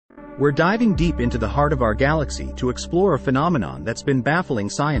We're diving deep into the heart of our galaxy to explore a phenomenon that's been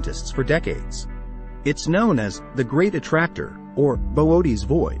baffling scientists for decades. It's known as the Great Attractor, or Boötes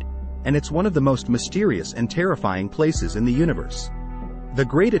Void, and it's one of the most mysterious and terrifying places in the universe. The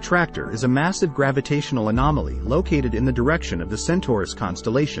Great Attractor is a massive gravitational anomaly located in the direction of the Centaurus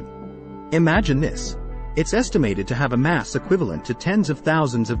constellation. Imagine this. It's estimated to have a mass equivalent to tens of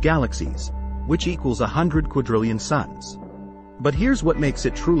thousands of galaxies, which equals 100 quadrillion suns. But here's what makes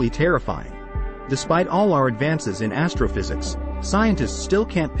it truly terrifying. Despite all our advances in astrophysics, scientists still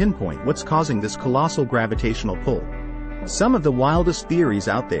can't pinpoint what's causing this colossal gravitational pull. Some of the wildest theories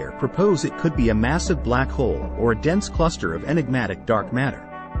out there propose it could be a massive black hole or a dense cluster of enigmatic dark matter.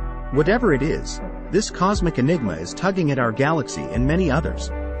 Whatever it is, this cosmic enigma is tugging at our galaxy and many others,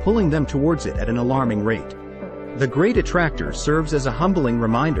 pulling them towards it at an alarming rate. The Great Attractor serves as a humbling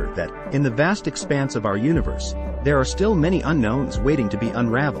reminder that, in the vast expanse of our universe, there are still many unknowns waiting to be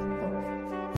unraveled.